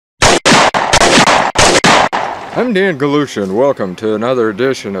I'm Dan Galushin. Welcome to another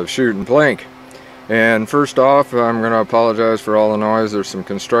edition of Shootin' Plink. And first off, I'm going to apologize for all the noise. There's some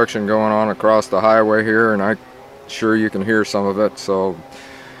construction going on across the highway here, and I'm sure you can hear some of it. So,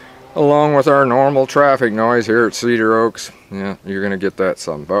 along with our normal traffic noise here at Cedar Oaks, yeah, you're going to get that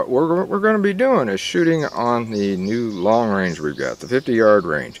some. But what we're going to be doing is shooting on the new long range we've got, the 50-yard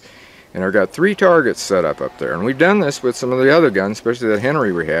range. And I've got 3 targets set up there. And we've done this with some of the other guns, especially that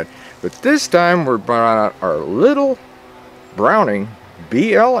Henry we had. But this time we're brought out our little Browning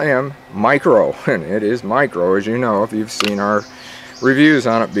BLM micro. And it is micro, as you know, if you've seen our reviews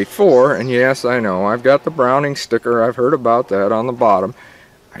on it before. And yes, I know, I've got the Browning sticker. I've heard about that on the bottom.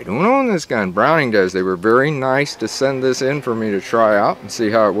 I don't own this gun. Browning does. They were very nice to send this in for me to try out and see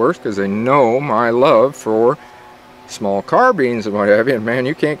how it works, because they know my love for small carbines and what have you. And man,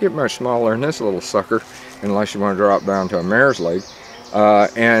 you can't get much smaller than this little sucker unless you want to drop down to a mare's leg.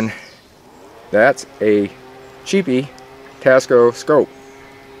 And that's a cheapy Tasco scope,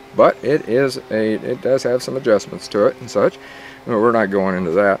 but it does have some adjustments to it and such. Well, we're not going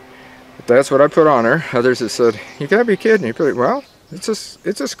into that, but that's what I put on there. Others have said, you gotta be kidding. You put it, well, it's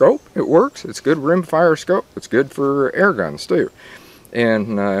a scope. It works. It's good rimfire scope. It's good for air guns too.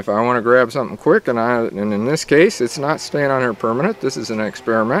 And if I want to grab something quick, and in this case, it's not staying on here permanent. This is an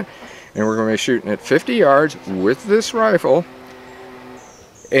experiment, and we're going to be shooting at 50 yards with this rifle,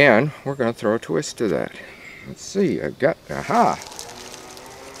 and we're going to throw a twist to that. Let's see, I've got,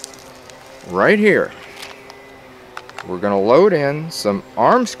 right here, we're going to load in some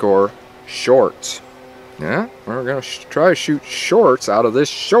Armscor shorts. Yeah, we're going to try to shoot shorts out of this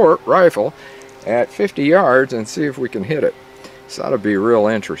short rifle at 50 yards and see if we can hit it. This ought to be real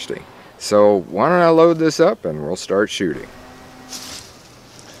interesting. So why don't I load this up and we'll start shooting.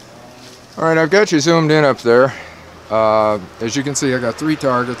 Alright, I've got you zoomed in up there. As you can see, I got 3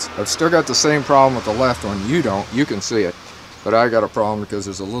 targets. I've still got the same problem with the left one. You don't. You can see it. But I got a problem because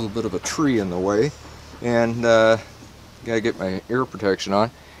there's a little bit of a tree in the way. And gotta get my ear protection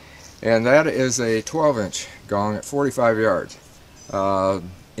on. And that is a 12-inch gong at 45 yards.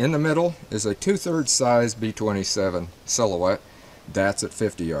 In the middle is a 2/3 size B-27 silhouette. That's at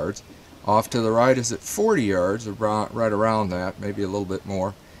 50 yards. Off to the right is at 40 yards, right around that, maybe a little bit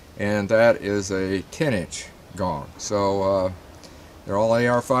more. And that is a 10-inch gong. So they're all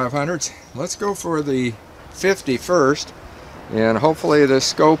AR-500s. Let's go for the 50 first. And hopefully this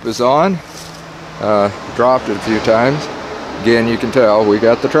scope is on. Dropped it a few times. Again, you can tell we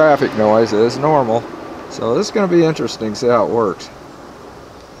got the traffic noise as normal. So this is going to be interesting to see how it works.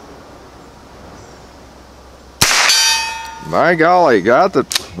 My golly, got the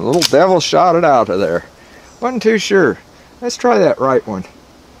little devil shot it out of there. Wasn't too sure. Let's try that right one.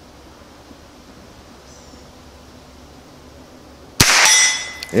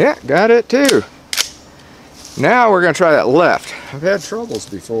 Yeah, got it too. Now we're going to try that left. I've had troubles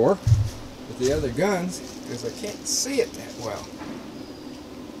before with the other guns because I can't see it that well.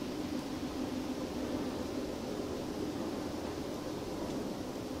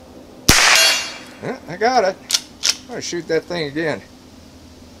 Yeah, I got it. I'm going to shoot that thing again.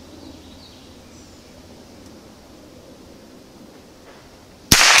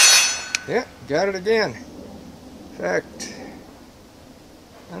 Yeah, got it again. In fact,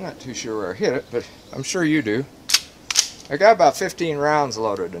 I'm not too sure where I hit it, but I'm sure you do. I got about 15 rounds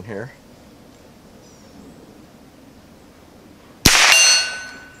loaded in here.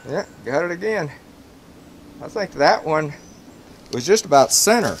 Yeah, got it again. I think that one was just about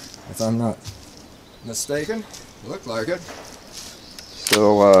center, if I'm not mistaken. Looked like it.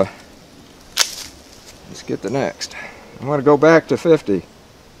 So let's get the next. I'm going to go back to 50.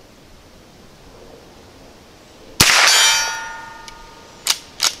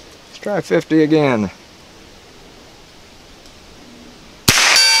 Let's try 50 again.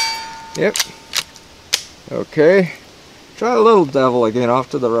 Yep. Okay. Try a little devil again off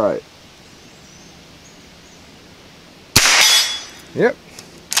to the right. Yep.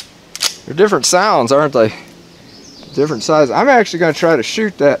 They're different sounds, aren't they? Different size. I'm actually going to try to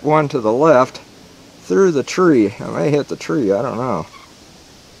shoot that one to the left through the tree. I may hit the tree, I don't know.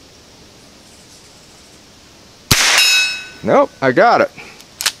 Nope, I got it.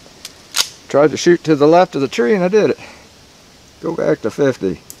 Tried to shoot to the left of the tree and I did it. Go back to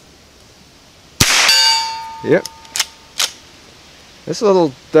 50. Yep. This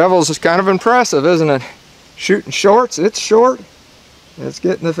little devil's is kind of impressive, isn't it? Shooting shorts, it's short. It's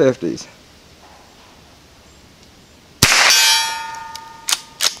getting the 50s.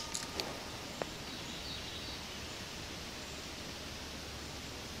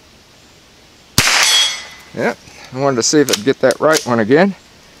 Yep, I wanted to see if I'd get that right one again.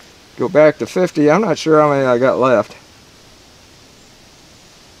 go back to 50. I'm not sure how many I got left.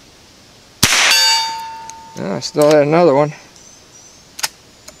 I still had another one.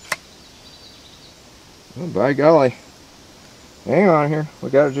 Oh, by golly. Hang on here,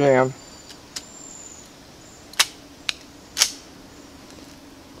 we got a jam.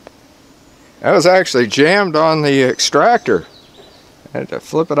 That was actually jammed on the extractor. I had to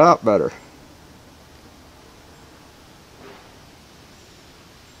flip it out better.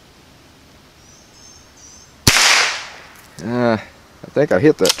 I think I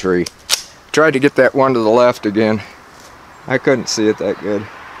hit that tree. Tried to get that one to the left again. I couldn't see it that good.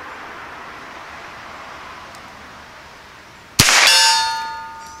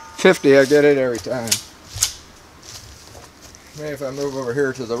 .50, I get it every time. Maybe if I move over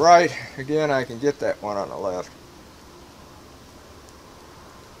here to the right, again I can get that one on the left.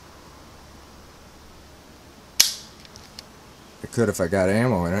 I could if I got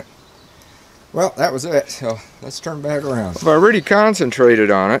ammo in it. Well, that was it, so let's turn back around. If I really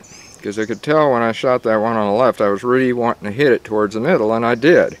concentrated on it, because I could tell when I shot that one on the left, I was really wanting to hit it towards the middle, and I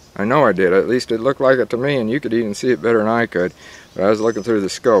did. I know I did. At least it looked like it to me, and you could even see it better than I could. But I was looking through the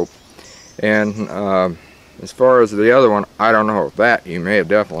scope. And as far as the other one, I don't know. That you may have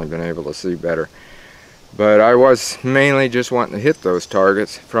definitely been able to see better. But I was mainly just wanting to hit those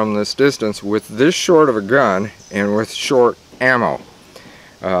targets from this distance with this short of a gun and with short ammo.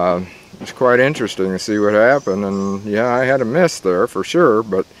 It was quite interesting to see what happened, and yeah, I had a miss there for sure,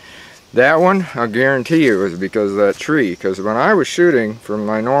 but that one, I'll guarantee you, was because of that tree, because when I was shooting from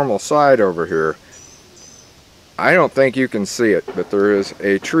my normal side over here, I don't think you can see it, but there is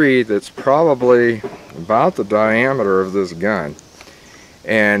a tree that's probably about the diameter of this gun,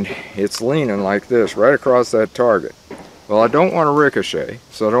 and it's leaning like this right across that target. Well, I don't want to ricochet,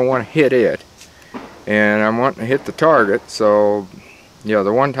 so I don't want to hit it, and I'm wanting to hit the target, so yeah,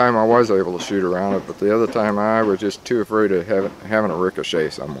 the one time I was able to shoot around it, but the other time I was just too afraid of having a ricochet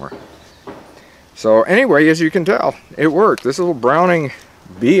somewhere. So anyway, as you can tell, it worked. This little Browning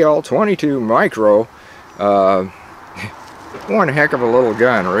BL22 micro, one heck of a little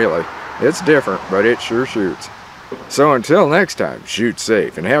gun, really. It's different, but it sure shoots. So until next time, shoot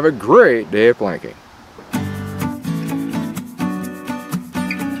safe and have a great day of plinking.